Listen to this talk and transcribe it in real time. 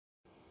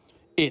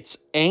It's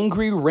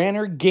Angry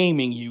Ranter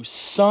Gaming, you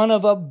son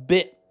of a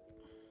bit.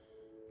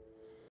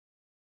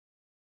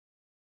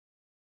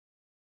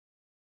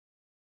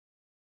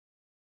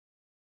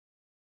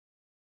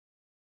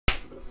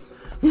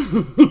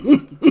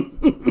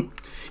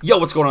 Yo,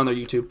 what's going on there,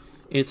 YouTube?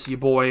 It's your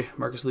boy,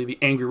 Marcus Levy,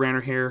 Angry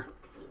Ranter here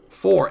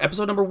for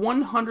episode number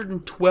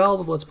 112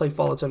 of Let's Play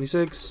Fallout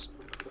 76.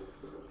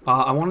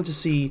 I wanted to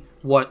see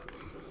what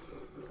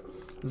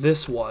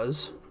this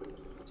was.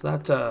 Is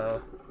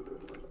that,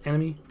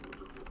 enemy?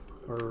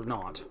 Or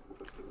not?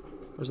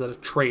 Or is that a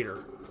traitor?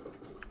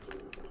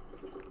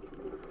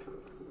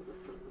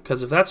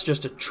 Because if that's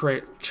just a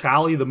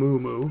Chally the Moo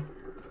Moo...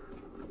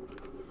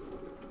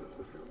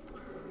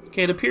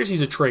 Okay, it appears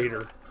he's a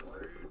traitor.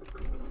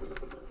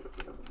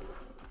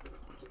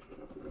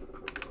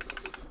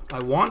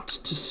 I want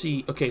to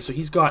see... Okay, so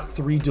he's got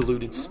 3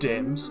 diluted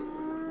stims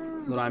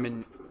that I'm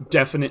in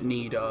definite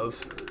need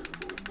of.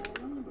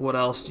 What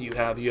else do you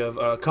have? You have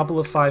a couple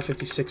of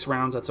 5.56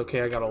 rounds. That's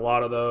okay, I got a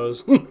lot of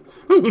those.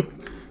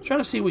 Trying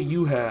to see what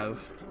you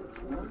have.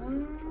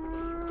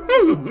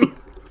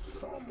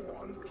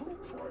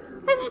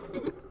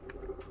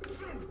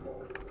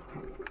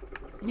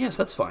 Yes,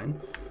 that's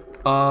fine.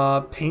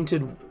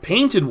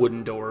 Painted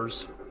wooden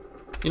doors.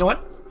 You know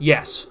what?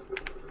 Yes,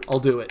 I'll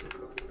do it.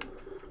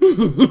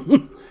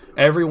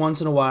 Every once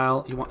in a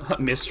while, you want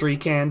mystery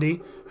candy?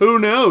 Who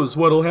knows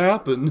what'll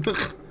happen?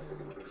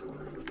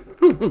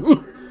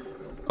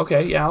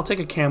 Okay, yeah, I'll take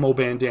a camo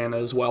bandana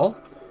as well.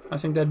 I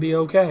think that'd be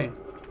okay.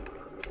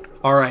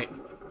 Alright.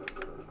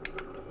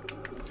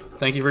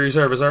 Thank you for your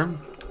service, sir.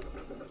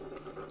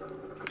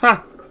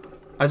 Ha!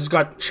 I just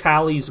got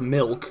Chally's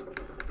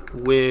milk,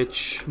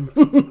 which...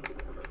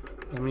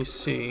 Let me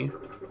see.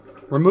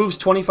 Removes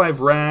 25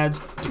 rads,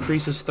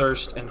 decreases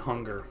thirst and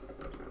hunger.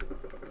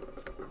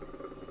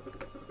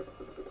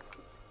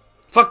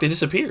 Fuck, they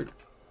disappeared.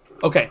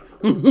 Okay.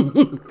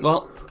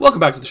 Well, welcome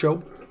back to the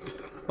show.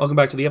 Welcome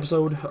back to the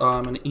episode.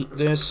 I'm gonna eat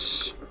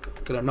this.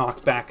 Gonna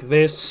knock back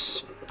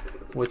this,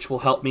 which will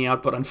help me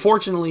out. But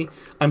unfortunately,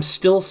 I'm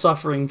still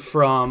suffering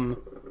from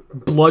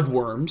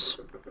bloodworms,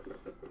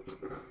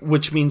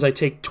 which means I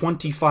take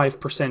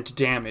 25%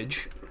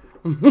 damage.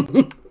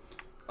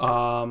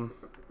 I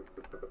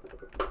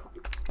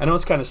know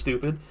it's kind of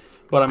stupid,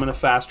 but I'm gonna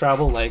fast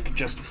travel like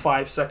just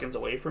 5 seconds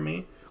away from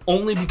me.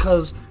 Only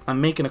because I'm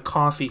making a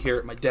coffee here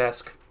at my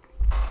desk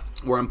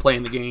where I'm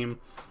playing the game.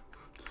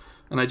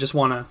 And I just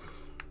want to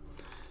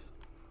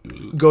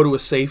go to a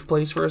safe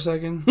place for a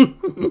second.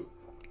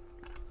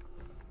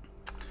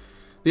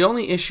 The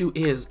only issue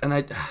is, and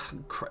I...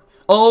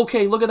 Oh,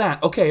 okay, look at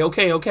that. Okay.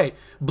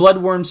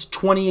 Bloodworms,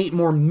 28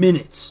 more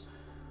minutes.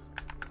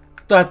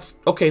 That's...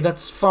 Okay,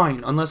 that's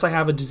fine. Unless I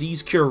have a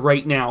disease cure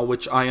right now,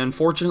 which I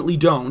unfortunately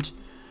don't.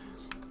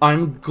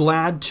 I'm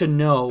glad to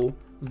know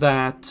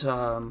that...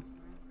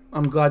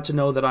 I'm glad to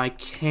know that I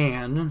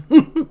can,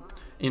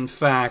 in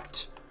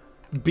fact,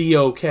 be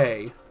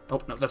okay.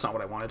 Oh, no, that's not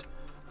what I wanted.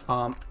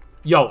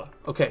 Yoa.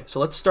 Okay, so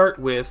let's start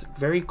with,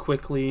 very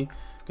quickly,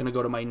 gonna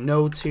go to my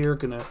notes here,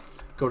 gonna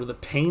go to the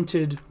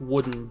painted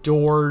wooden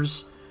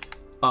doors.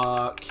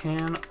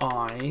 Can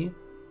I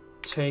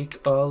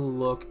take a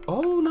look?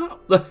 Oh, no.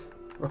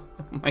 Oh,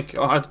 my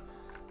God.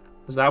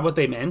 Is that what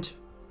they meant?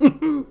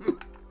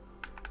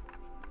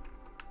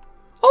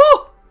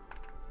 Oh!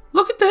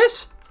 Look at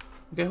this!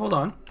 Okay, hold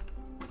on.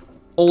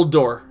 Old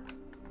door.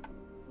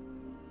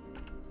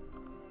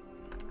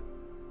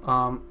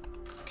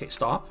 Okay,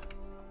 stop.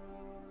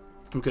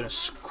 I'm gonna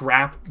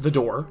scrap the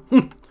door.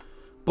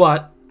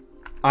 But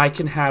I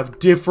can have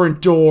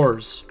different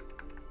doors.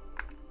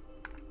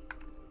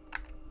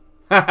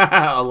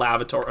 A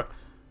lavatory.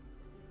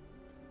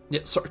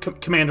 Yeah, sorry,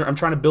 Commander, I'm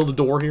trying to build a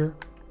door here.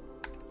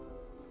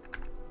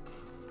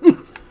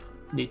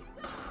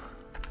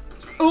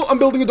 Oh, I'm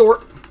building a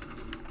door.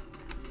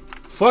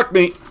 Fuck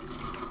me.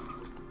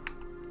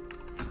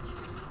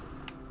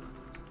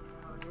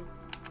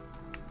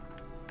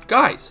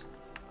 Guys,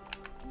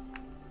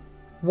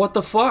 what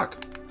the fuck?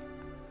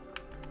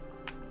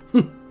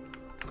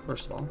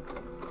 First of all,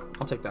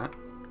 I'll take that.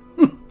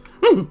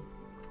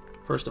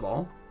 First of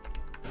all,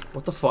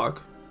 what the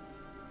fuck?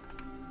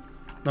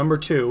 Number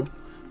 2,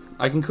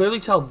 I can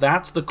clearly tell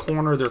that's the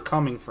corner they're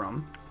coming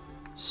from.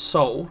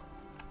 So,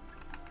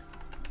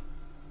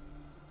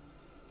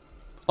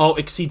 oh,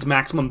 exceeds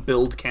maximum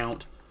build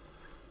count.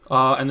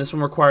 And this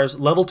one requires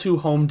level 2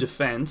 home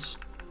defense.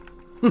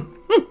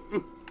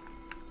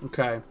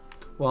 Okay.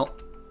 Well,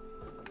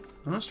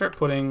 I'm gonna start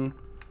putting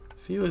a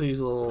few of these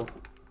little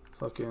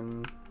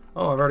fucking...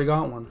 Oh, I've already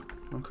got one.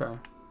 Okay.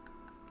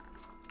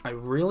 I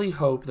really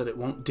hope that it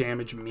won't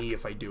damage me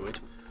if I do it.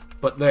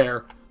 But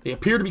there, they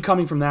appear to be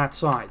coming from that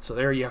side, so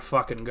there you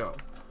fucking go.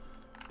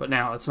 But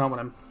now, that's not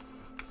what I'm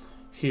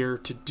here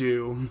to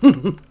do.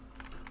 I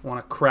want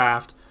to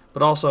craft,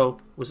 but also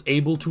was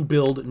able to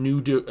build a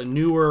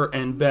newer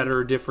and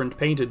better, different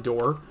painted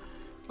door,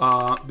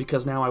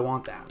 because now I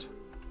want that.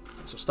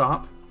 So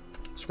stop.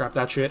 Scrap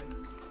that shit.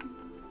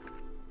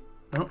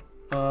 No.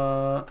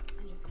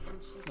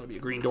 That'll be a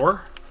green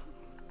door.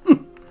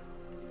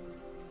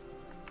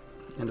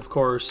 And of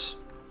course,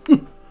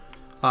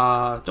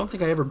 don't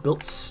think I ever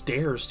built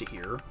stairs to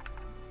here.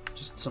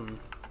 Just some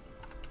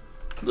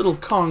little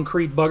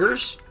concrete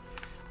buggers.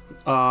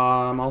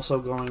 I'm also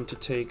going to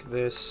take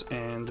this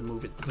and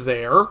move it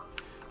there,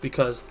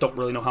 because don't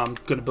really know how I'm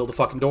going to build a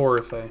fucking door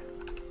if I...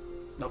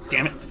 No,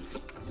 damn it.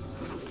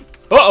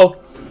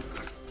 Uh-oh!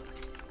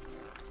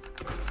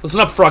 Listen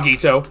up,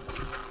 Frogito.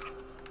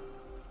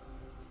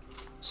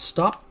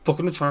 Stop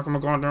fucking attacking my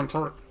goddamn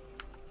turret.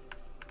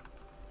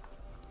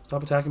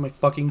 Stop attacking my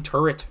fucking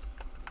turret.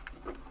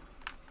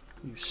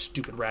 You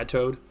stupid rad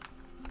toad.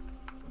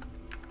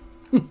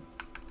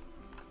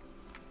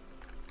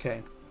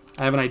 Okay,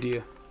 I have an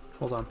idea.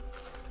 Hold on.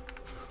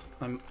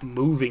 I'm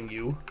moving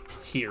you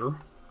here.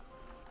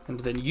 And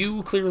then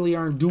you clearly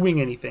aren't doing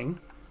anything.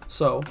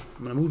 So,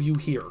 I'm going to move you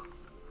here.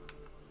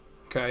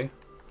 Okay.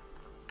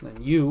 And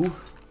then you,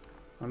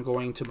 I'm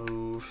going to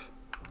move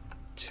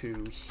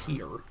to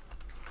here.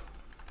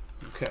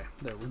 Okay,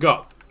 there we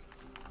go.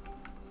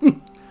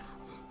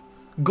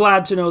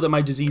 Glad to know that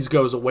my disease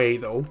goes away,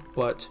 though.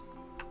 But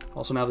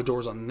also now the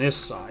door's on this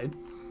side.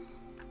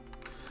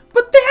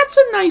 But that's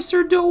a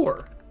nicer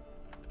door.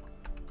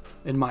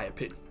 In my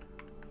opinion.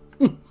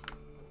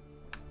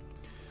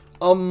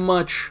 A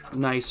much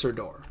nicer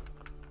door.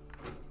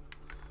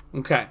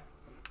 Okay.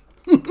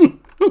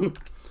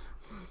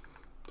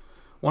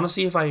 Want to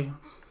see if I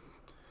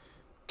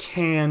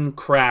can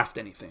craft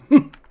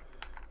anything.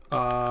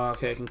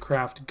 Okay, I can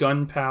craft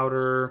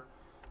gunpowder.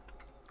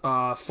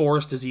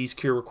 Forest disease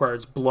cure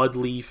requires blood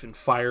leaf and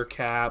fire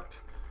cap.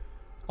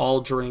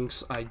 All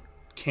drinks. I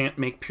can't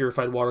make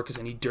purified water because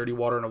I need dirty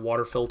water and a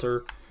water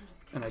filter.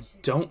 And I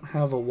don't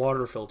have a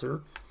water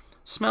filter.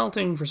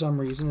 Smelting, for some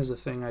reason, is a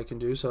thing I can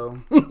do,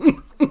 so...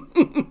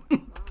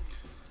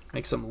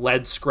 Make some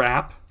lead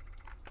scrap.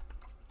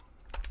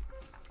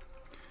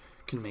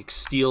 Can make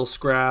steel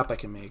scrap. I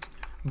can make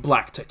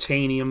black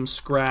titanium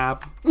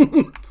scrap.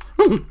 I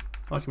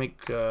can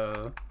make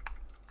a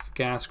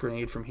gas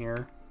grenade from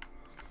here.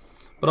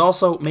 But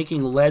also,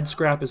 making lead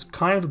scrap is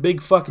kind of a big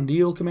fucking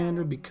deal,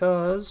 Commander,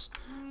 because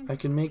I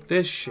can make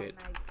this shit.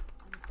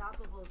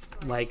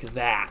 Like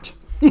that.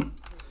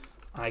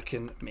 I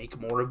can make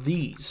more of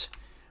these.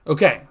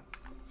 Okay.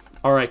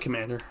 Alright,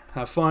 Commander.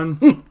 Have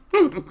fun.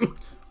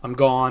 I'm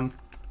gone.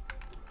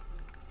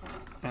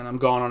 And I'm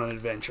gone on an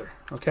adventure.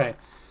 Okay.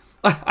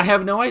 I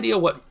have no idea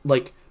what,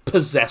 like,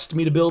 possessed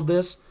me to build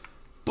this.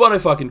 But I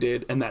fucking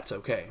did, and that's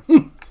okay.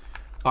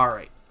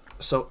 Alright.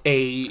 So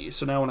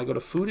now when I go to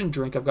food and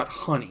drink, I've got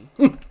honey.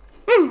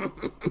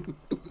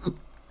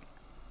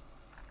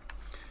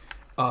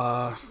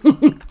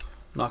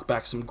 Knock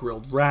back some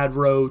grilled rad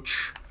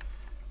roach.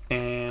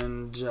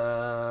 And,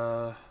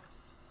 let's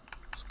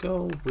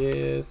go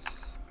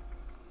with...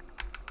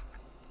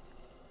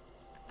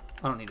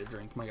 I don't need a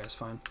drink. My guy's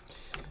fine.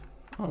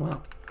 Oh,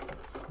 wow.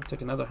 I'll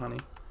take another honey.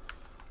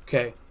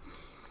 Okay.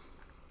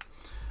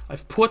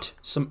 I've put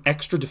some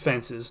extra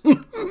defenses.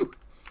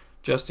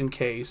 Just in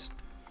case.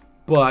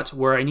 But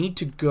where I need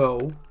to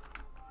go...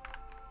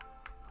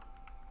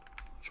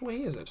 Which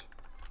way is it?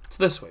 It's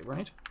this way,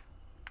 right?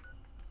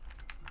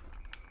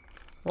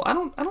 Well, I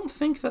don't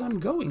think that I'm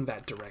going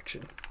that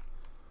direction.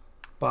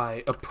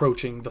 By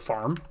approaching the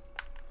farm.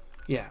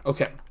 Yeah,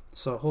 okay.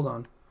 So, hold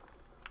on.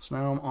 So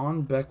now I'm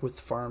on Beckwith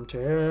Farm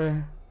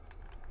to...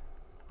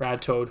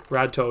 Rad toad.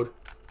 Rad toad.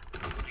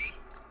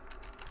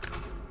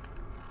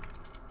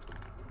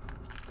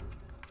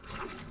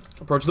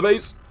 Approach the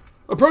base.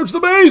 Approach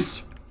the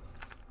base!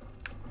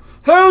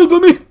 Help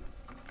me!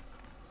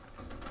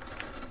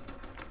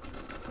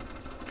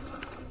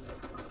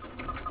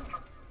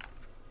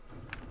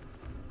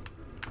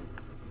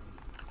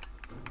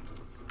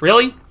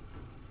 Really?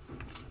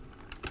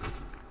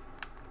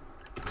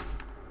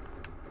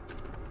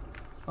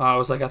 I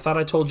was like, I thought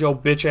I told your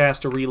bitch ass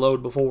to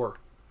reload before.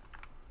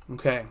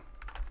 Okay.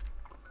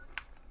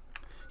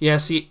 Yeah,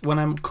 see, when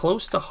I'm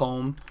close to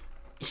home,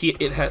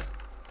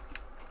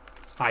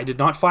 I did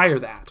not fire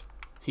that.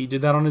 He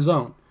did that on his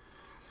own.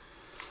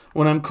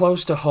 When I'm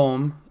close to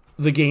home,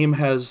 the game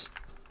has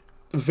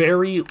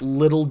very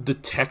little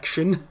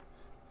detection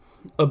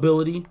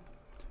ability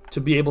to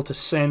be able to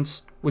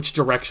sense which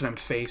direction I'm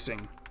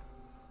facing.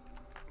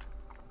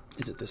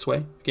 Is it this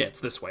way? Yeah, it's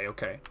this way,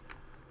 okay.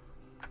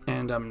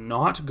 And I'm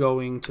not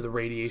going to the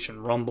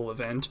Radiation Rumble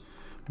event,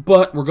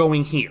 but we're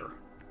going here.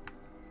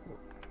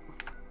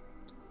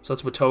 So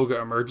that's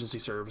Watoga Emergency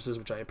Services,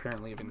 which I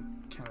apparently have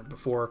encountered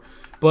before.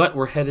 But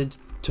we're headed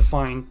to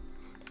find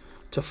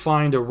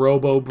a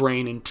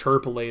Robo-Brain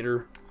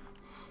interpolator.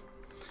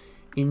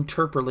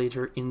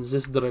 Interpolator in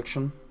this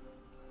direction.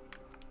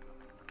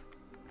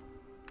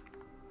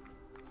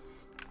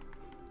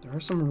 There are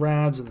some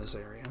rads in this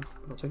area,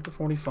 but I'll take the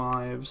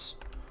 45s.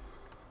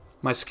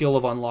 My skill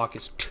of unlock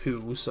is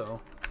 2,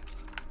 so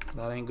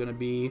that ain't gonna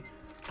be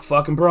a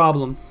fucking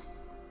problem.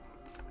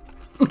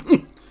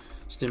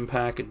 Stim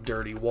pack and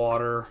dirty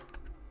water.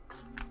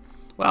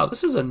 Wow,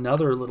 this is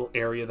another little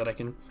area that I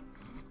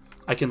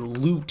can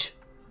loot.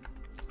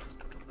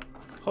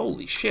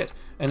 Holy shit.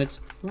 And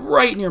it's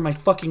right near my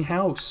fucking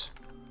house.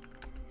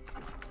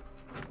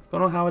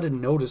 Don't know how I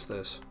didn't notice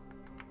this.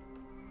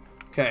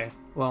 Okay,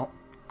 well,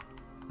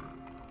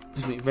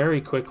 excuse me,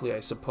 very quickly, I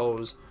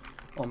suppose,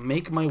 I'll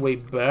make my way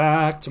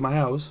back to my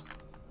house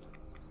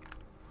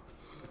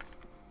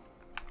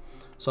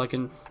so I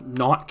can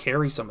not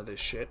carry some of this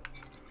shit.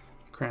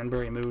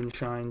 Cranberry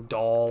moonshine,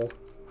 doll.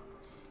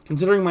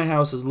 Considering my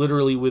house is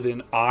literally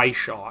within eye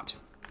shot.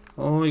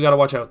 Oh, you gotta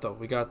watch out, though.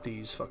 We got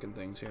these fucking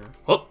things here.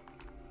 Oh!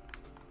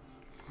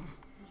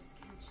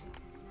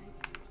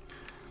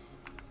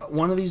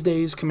 One of these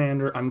days,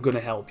 Commander, I'm gonna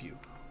help you.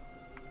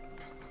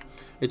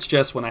 It's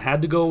just when I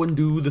had to go and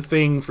do the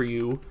thing for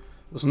you,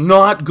 it was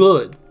not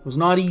good. It was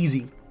not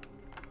easy.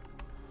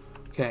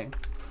 Okay.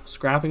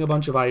 Scrapping a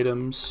bunch of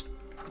items.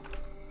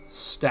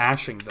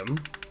 Stashing them.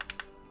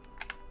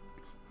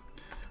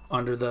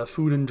 Under the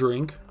food and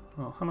drink.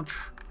 Oh, how much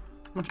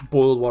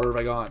boiled water have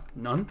I got?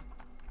 None?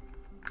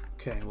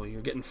 Okay, well,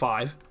 you're getting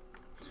 5.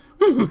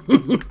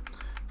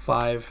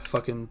 5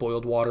 fucking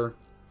boiled water.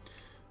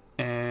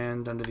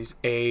 And under these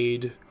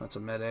aid, that's a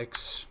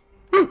medics.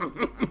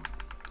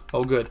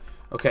 Oh, good.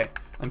 Okay,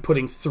 I'm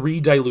putting 3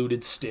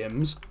 diluted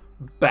stims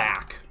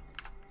back.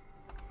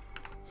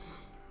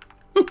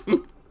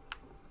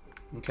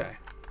 Okay,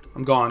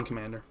 I'm gone,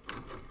 Commander.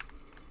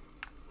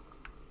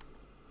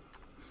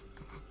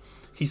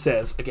 He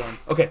says again.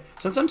 Okay,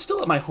 since I'm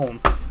still at my home,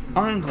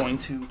 I'm going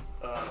to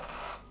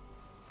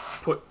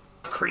put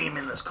cream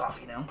in this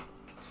coffee now.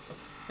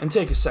 And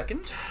take a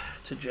second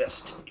to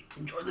just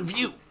enjoy the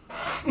view.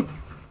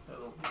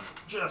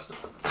 Just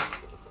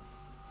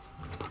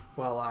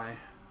while I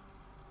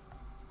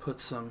put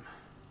some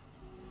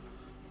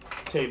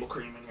table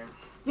cream in here.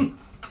 In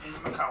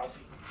my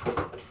coffee.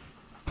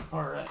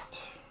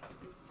 Alright.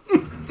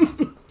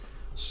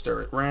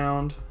 Stir it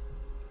round.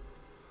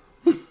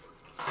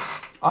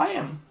 I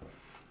am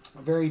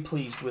very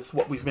pleased with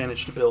what we've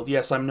managed to build.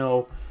 Yes, I'm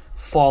no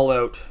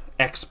Fallout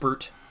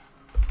expert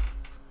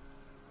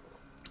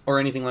or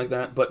anything like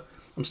that, but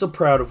I'm still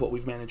proud of what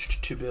we've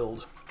managed to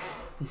build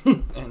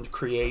and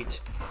create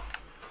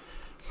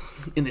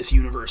in this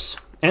universe.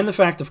 And the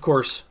fact, of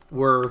course,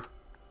 we're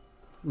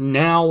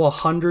now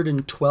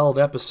 112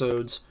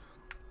 episodes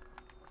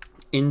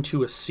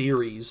into a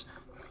series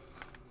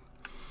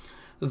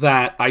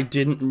that I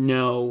didn't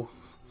know,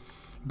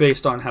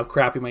 based on how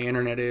crappy my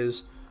internet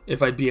is,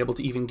 if I'd be able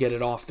to even get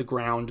it off the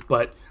ground.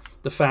 But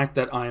the fact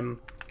that I'm...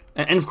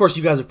 And of course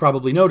you guys have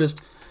probably noticed,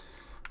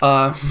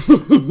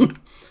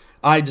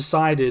 I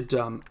decided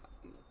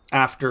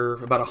after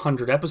about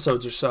 100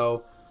 episodes or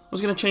so, I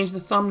was going to change the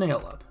thumbnail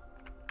up.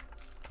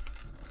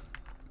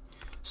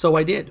 So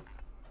I did.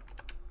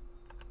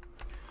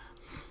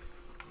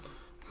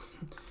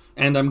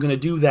 And I'm going to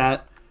do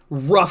that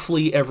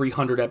roughly every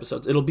 100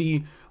 episodes. It'll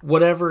be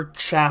whatever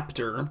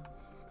chapter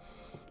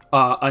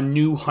a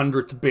new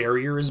 100th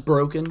barrier is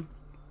broken.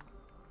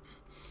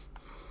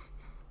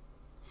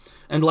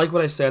 And like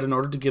what I said, in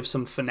order to give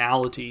some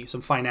finality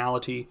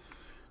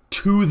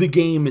to the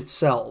game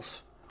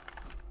itself,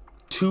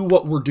 to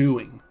what we're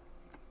doing,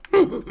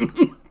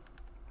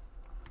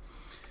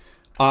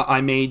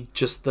 I made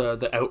just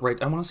the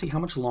outright... I want to see how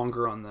much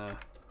longer on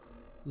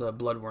the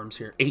bloodworms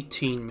here.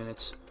 18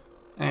 minutes.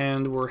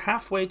 And we're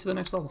halfway to the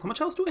next level. How much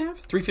health do I have?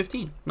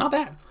 315. Not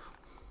bad.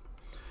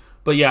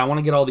 But yeah, I want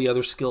to get all the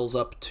other skills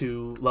up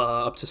to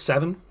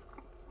 7.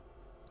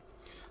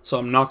 So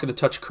I'm not going to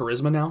touch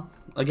charisma now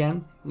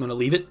again. I'm going to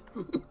leave it.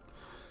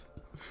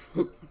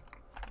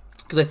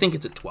 Because I think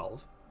it's at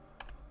 12.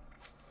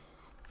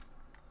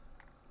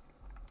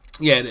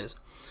 Yeah, it is.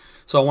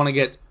 So I want to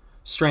get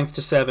strength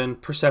to 7,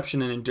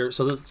 perception and endurance.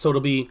 So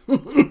it'll be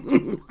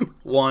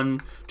 1,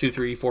 2,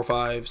 3, 4,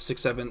 5,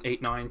 6, 7,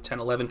 8, 9, 10,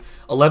 11.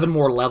 11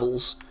 more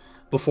levels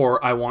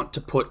before I want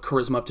to put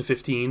charisma up to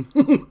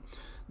 15.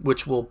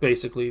 Which will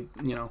basically,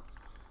 you know,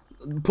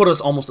 put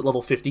us almost at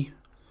level 50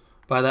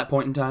 by that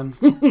point in time.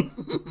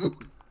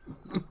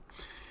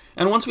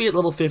 And once we hit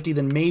level 50,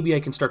 then maybe I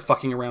can start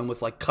fucking around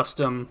with, like,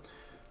 custom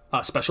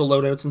special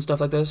loadouts and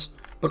stuff like this.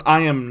 But I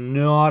am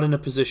not in a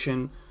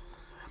position...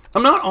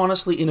 I'm not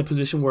honestly in a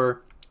position where,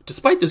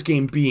 despite this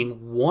game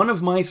being one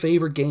of my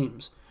favorite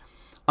games,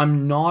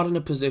 I'm not in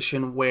a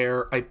position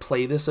where I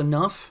play this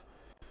enough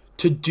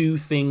to do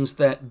things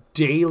that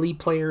daily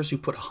players who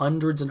put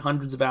hundreds and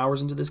hundreds of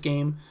hours into this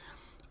game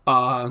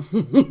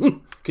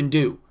can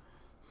do.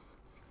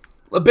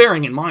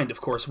 Bearing in mind,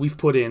 of course, we've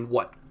put in,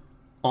 what,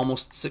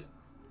 almost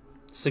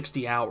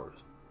 60 hours.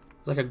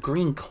 There's like a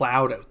green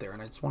cloud out there,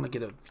 and I just want to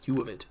get a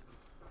view of it.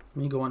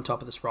 Let me go on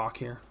top of this rock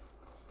here.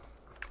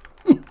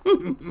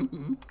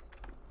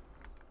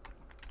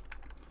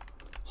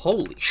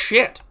 Holy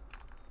shit!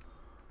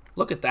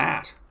 Look at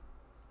that.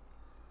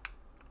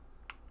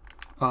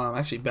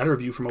 Actually, better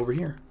view from over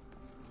here.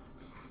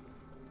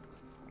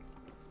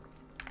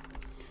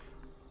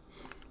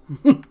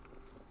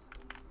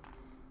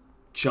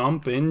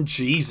 Jumpin'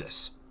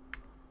 Jesus.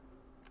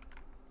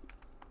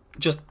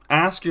 Just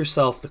ask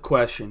yourself the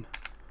question,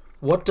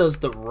 what does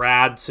the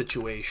rad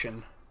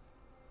situation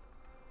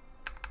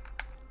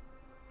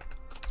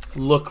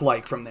look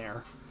like from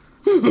there?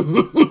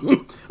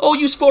 Oh,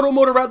 use photo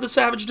mode around the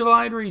Savage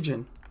Divide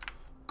region.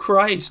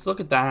 Christ, look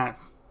at that.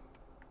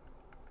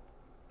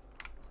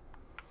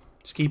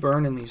 Just keep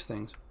earning these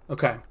things.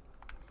 Okay.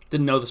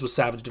 Didn't know this was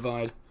Savage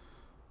Divide.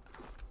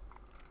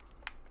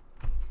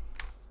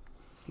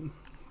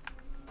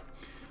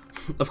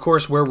 Of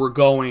course, where we're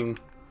going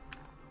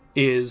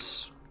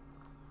is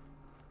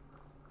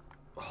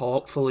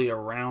hopefully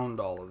around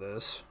all of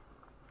this.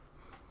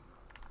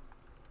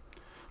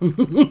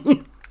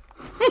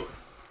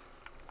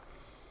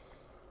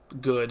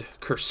 Good.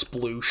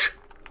 Kersploosh.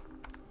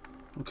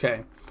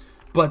 Okay.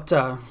 But,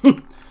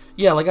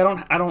 yeah, like,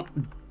 I don't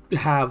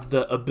have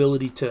the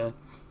ability to,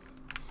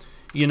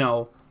 you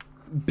know,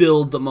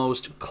 build the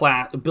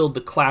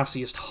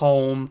classiest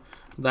home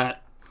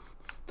that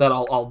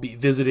I'll be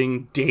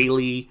visiting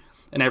daily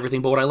and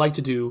everything. But what I like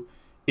to do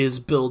is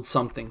build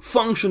something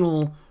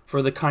functional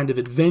for the kind of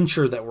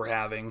adventure that we're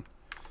having,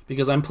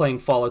 because I'm playing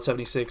Fallout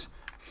 76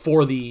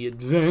 for the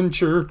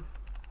adventure.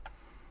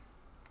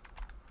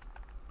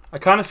 I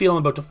kind of feel I'm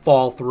about to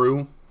fall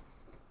through.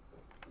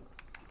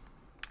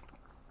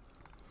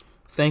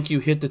 Thank you,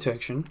 hit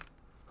detection,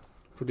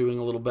 for doing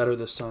a little better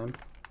this time.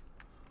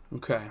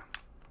 Okay.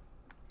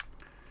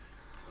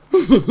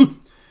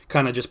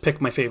 Kind of just pick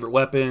my favorite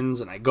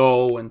weapons, and I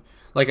go, and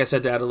like I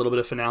said, to add a little bit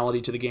of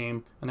finality to the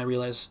game, and I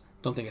realized,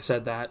 don't think I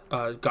said that,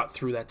 got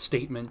through that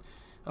statement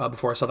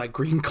before I saw that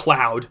green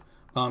cloud.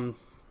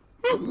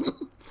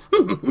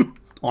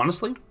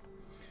 Honestly,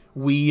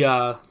 we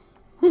are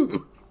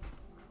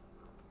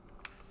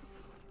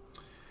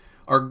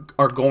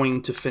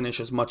going to finish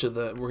as much of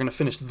we're going to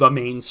finish the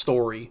main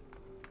story,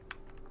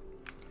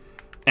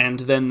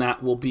 and then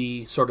that will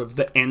be sort of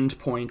the end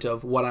point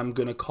of what I'm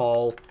going to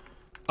call,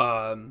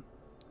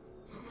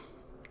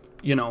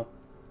 you know,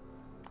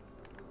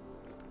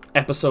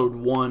 episode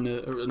 1,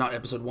 or not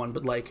episode 1,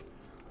 but like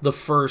the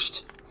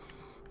first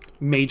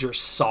major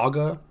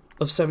saga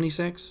of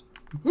 76.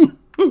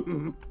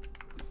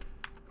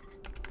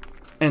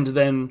 And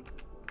then,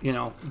 you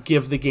know,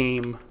 give the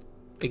game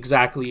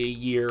exactly a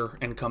year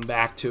and come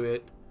back to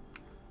it.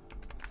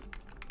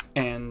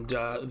 And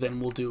then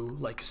we'll do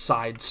like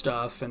side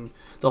stuff, and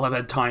they'll have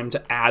had time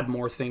to add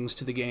more things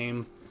to the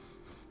game.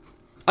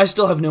 I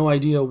still have no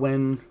idea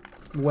when.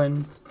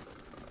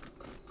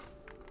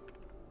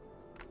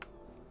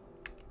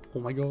 Oh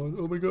my god,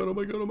 oh my god, oh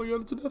my god, oh my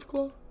god, it's a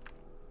Deathclaw.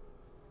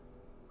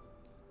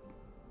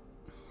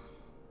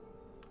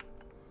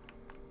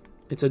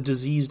 It's a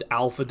diseased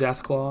alpha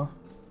Deathclaw.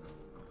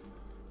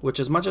 Which,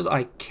 as much as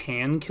I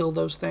can kill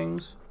those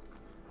things,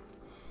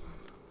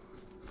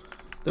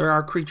 there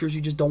are creatures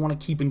you just don't want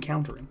to keep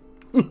encountering.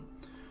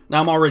 Now,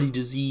 I'm already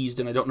diseased,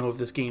 and I don't know if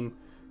this game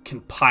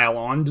can pile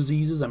on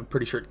diseases. I'm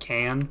pretty sure it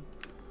can.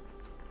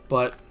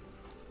 But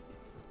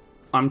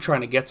I'm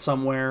trying to get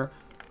somewhere,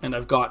 and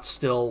I've got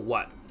still,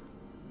 what,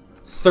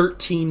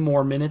 13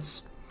 more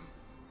minutes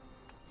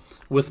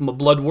with my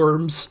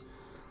bloodworms.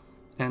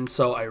 And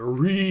so I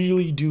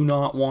really do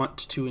not want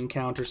to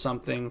encounter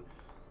something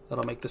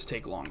that'll make this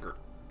take longer.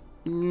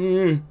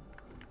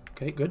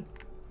 Okay, good.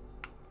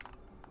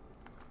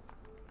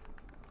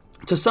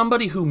 To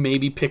somebody who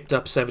maybe picked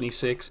up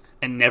 76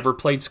 and never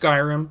played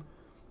Skyrim,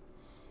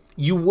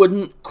 you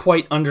wouldn't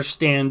quite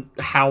understand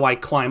how I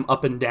climb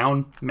up and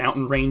down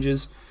mountain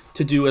ranges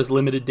to do as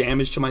limited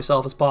damage to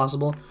myself as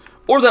possible.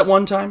 Or that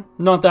one time,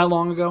 not that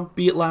long ago,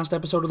 be it last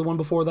episode or the one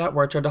before that,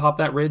 where I tried to hop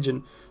that ridge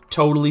and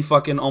totally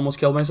fucking almost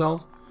killed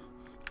myself.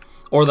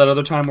 Or that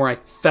other time where I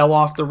fell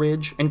off the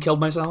ridge and killed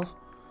myself,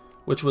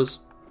 which was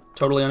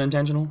totally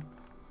unintentional.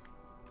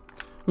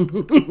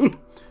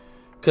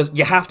 Because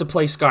you have to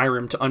play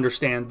Skyrim to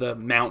understand the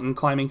mountain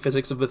climbing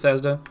physics of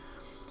Bethesda,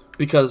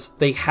 because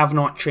they have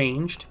not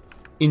changed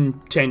in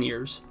 10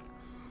 years.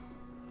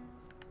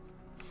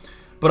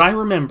 But I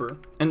remember,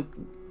 and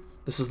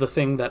this is the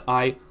thing that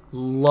I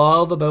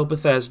love about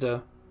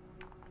Bethesda,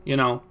 you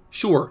know,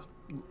 sure,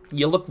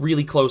 you look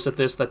really close at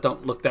this that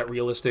don't look that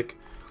realistic,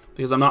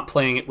 because I'm not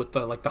playing it with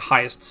the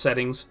highest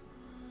settings,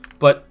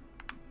 but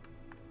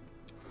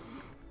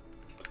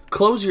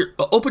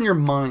open your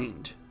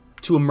mind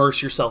to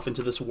immerse yourself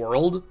into this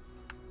world,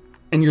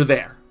 and you're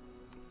there.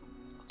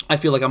 I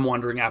feel like I'm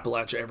wandering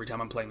Appalachia every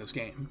time I'm playing this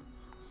game.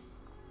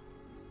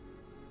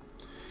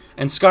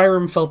 And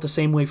Skyrim felt the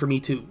same way for me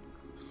too.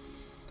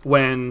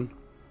 When,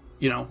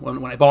 you know,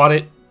 when I bought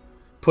it,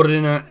 put it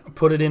in on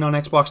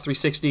Xbox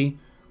 360,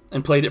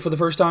 and played it for the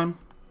first time.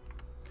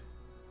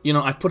 You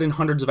know, I've put in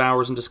hundreds of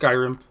hours into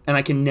Skyrim, and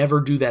I can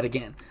never do that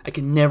again. I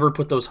can never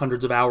put those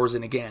hundreds of hours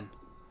in again.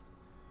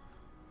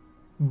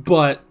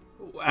 But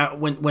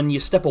when you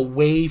step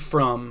away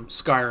from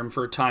Skyrim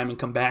for a time and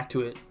come back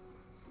to it,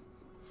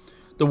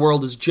 the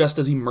world is just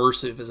as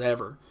immersive as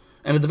ever.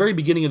 And at the very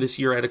beginning of this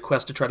year, I had a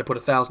quest to try to put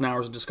 1,000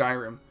 hours into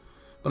Skyrim.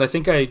 But I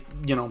think I,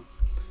 you know,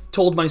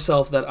 told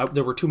myself that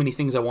there were too many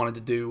things I wanted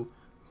to do.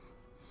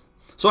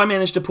 So I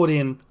managed to put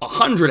in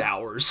 100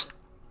 hours.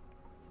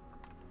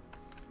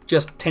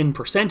 Just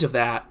 10% of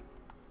that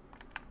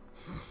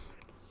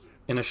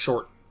in a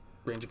short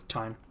range of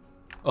time.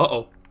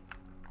 Uh-oh.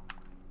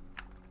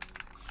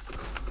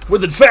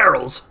 Withered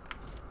ferals!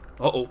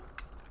 Uh-oh.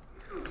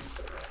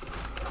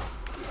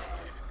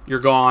 You're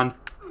gone.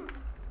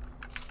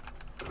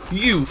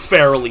 You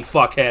ferally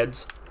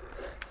fuckheads.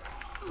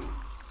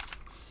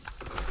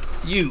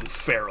 You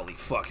ferally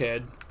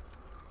fuckhead.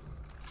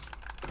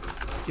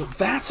 Yo,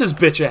 that's his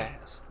bitch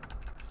ass.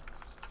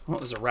 Oh,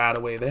 there's a rat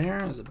away there.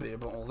 There's a big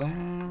ball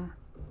there.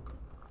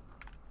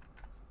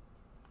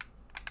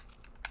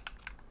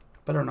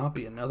 Better not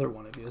be another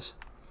one of yous.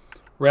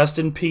 Rest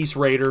in peace,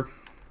 Raider.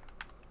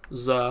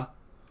 Cryo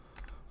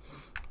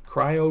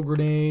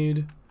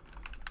grenade.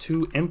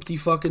 2 empty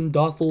fucking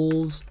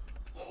duffels.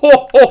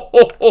 Ho ho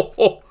ho ho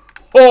ho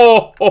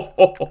ho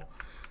ho ho.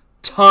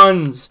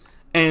 Tons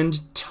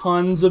and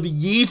tons of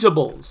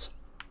yeetables.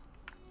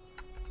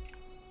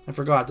 I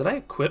forgot. Did I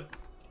equip?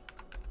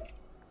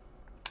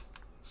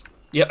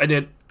 Yep, I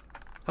did.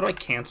 How do I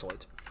cancel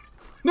it?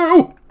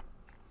 No!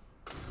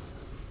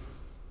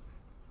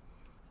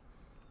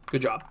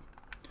 Good job.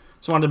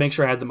 Just wanted to make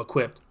sure I had them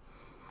equipped.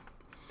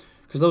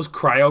 Because those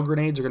cryo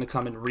grenades are going to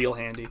come in real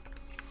handy.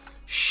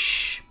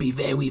 Shh, be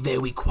very,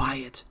 very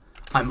quiet.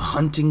 I'm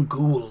hunting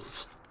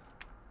ghouls.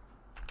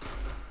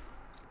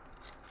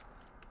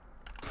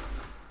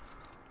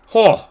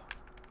 Oh,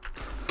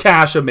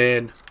 cash them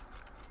in.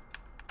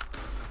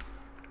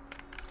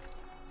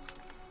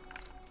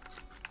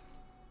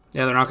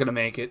 Yeah, they're not going to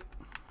make it.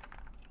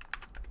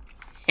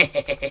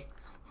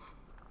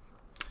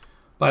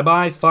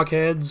 Bye-bye,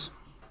 fuckheads.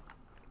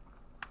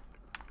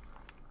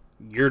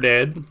 You're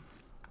dead.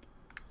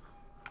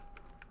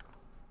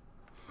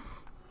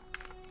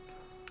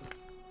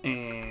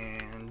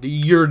 And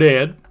you're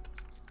dead.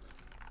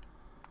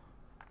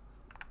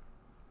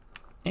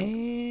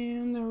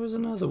 And there was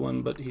another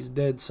one, but he's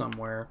dead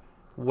somewhere.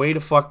 Way to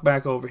fuck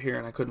back over here,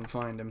 and I couldn't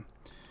find him.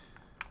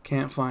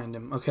 Can't find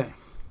him. Okay.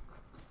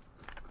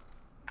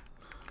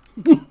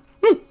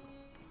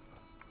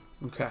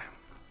 Okay.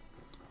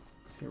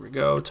 Here we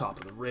go. Top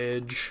of the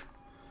ridge.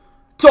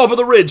 Top of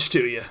the ridge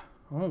to you.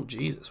 Oh,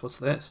 Jesus. What's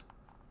this?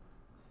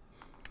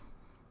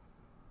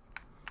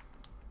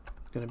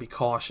 Gonna be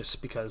cautious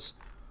because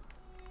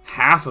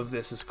half of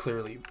this is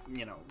clearly,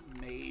 you know,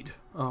 made.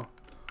 Oh.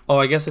 Oh,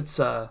 I guess it's,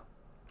 for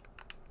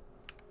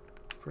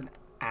an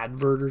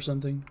advert or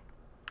something.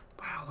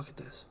 Wow, look at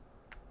this.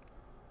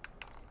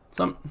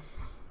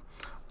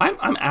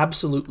 I'm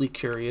absolutely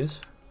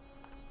curious.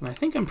 And I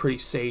think I'm pretty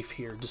safe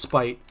here,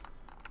 despite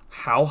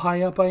how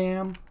high up I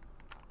am.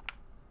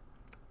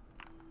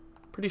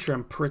 Pretty sure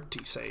I'm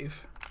pretty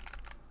safe.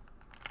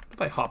 If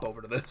I hop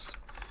over to this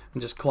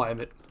and just climb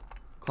it.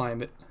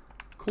 Climb it.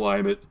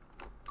 Climb it.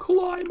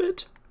 Climb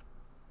it.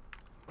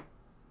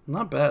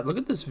 Not bad. Look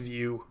at this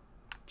view.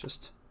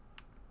 Just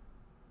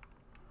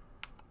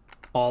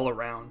all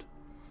around.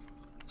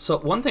 So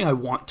one thing I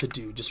want to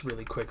do just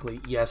really quickly.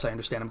 Yes, I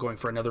understand I'm going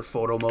for another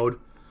photo mode.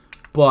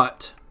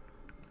 But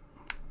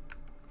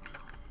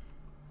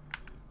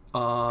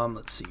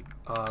let's see.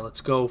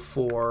 Let's go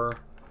for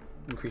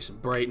increase in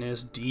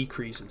brightness,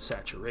 decrease in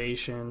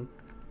saturation,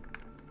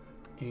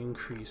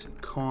 increase in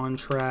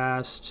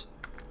contrast.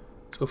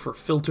 Let's go for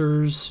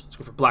filters. Let's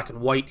go for black and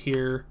white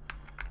here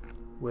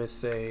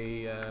with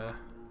a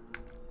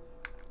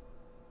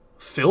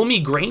filmy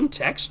grain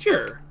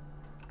texture.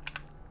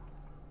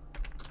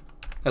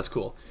 That's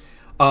cool.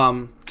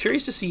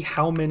 Curious to see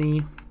how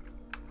many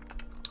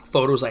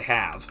photos I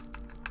have.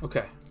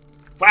 Okay.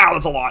 Wow,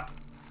 that's a lot.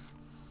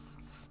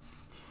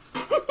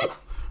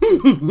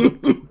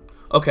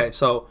 Okay,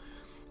 so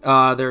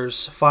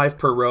there's 5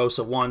 per row,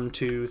 so 1,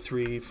 2,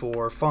 3,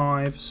 4,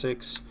 5,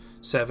 6,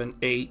 7,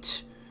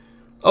 8.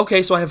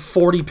 Okay, so I have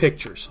 40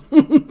 pictures.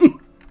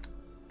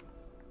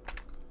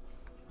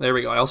 There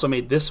we go. I also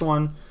made this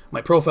one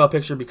my profile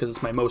picture because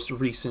it's my most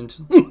recent.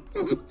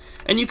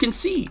 And you can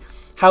see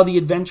how the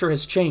adventure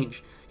has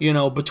changed. You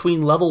know,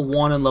 between level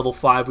 1 and level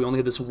 5, we only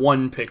had this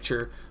one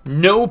picture.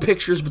 No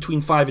pictures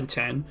between 5 and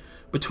 10.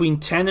 Between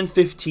 10 and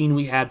 15,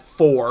 we had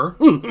 4.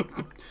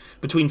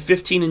 Between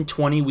 15 and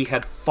 20, we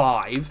had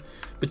 5.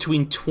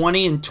 Between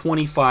 20 and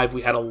 25,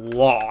 we had a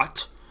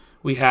lot.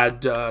 We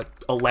had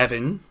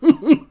 11.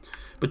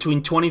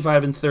 Between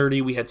 25 and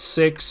 30, we had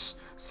 6.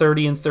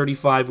 30 and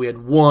 35, we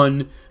had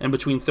 1. And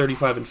between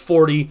 35 and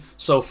 40,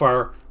 so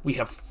far, we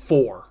have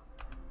 4.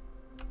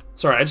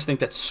 Sorry, I just think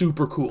that's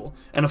super cool.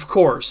 And of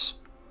course,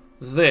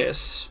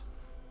 this...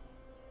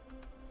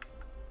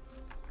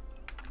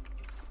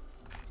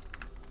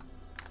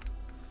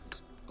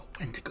 Oh,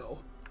 Wendigo.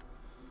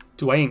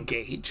 Do I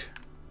engage?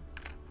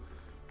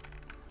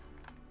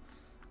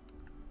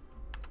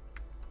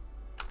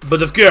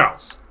 But of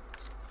girls!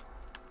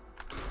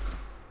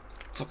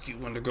 Fuck you,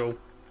 Wendigo.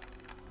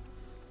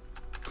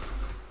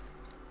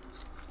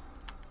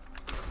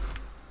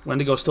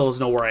 Wendigo still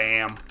doesn't know where I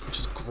am, which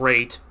is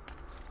great.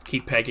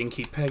 Keep pegging,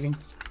 keep pegging.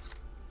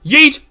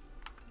 Yeet!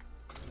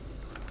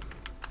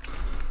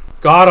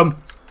 Got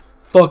him.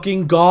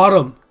 Fucking got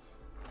him.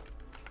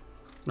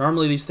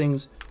 Normally these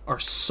things are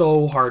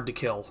so hard to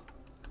kill.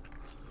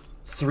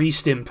 3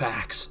 stim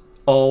packs.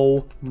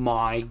 Oh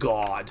my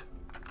god.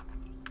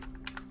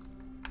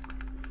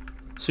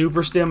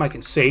 Super Stim, I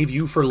can save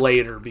you for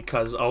later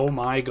because, oh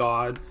my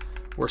god,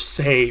 we're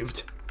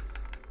saved.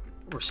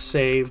 We're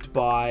saved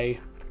by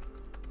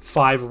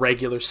 5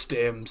 regular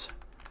Stims.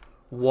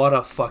 What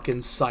a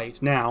fucking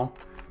sight. Now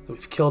that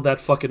we've killed that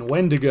fucking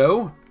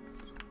Wendigo,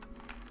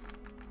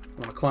 I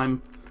want to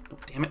climb... Oh,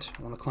 damn it.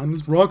 I want to climb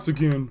these rocks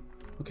again.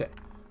 Okay.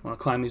 I want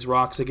to climb these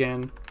rocks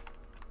again.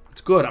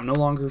 It's good. I'm no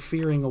longer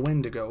fearing a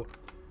Wendigo.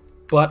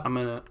 But I'm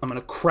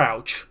gonna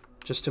crouch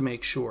just to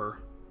make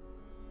sure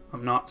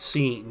I'm not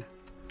seen.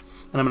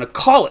 And I'm going to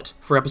call it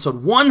for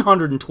episode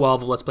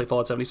 112 of Let's Play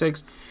Fallout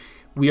 76.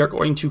 We are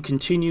going to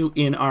continue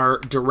in our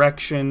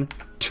direction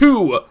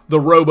to the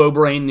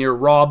Robo-Brain near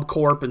Rob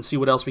Corp and see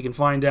what else we can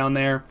find down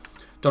there.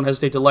 Don't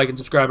hesitate to like and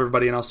subscribe,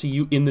 everybody, and I'll see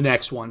you in the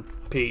next one.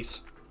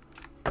 Peace.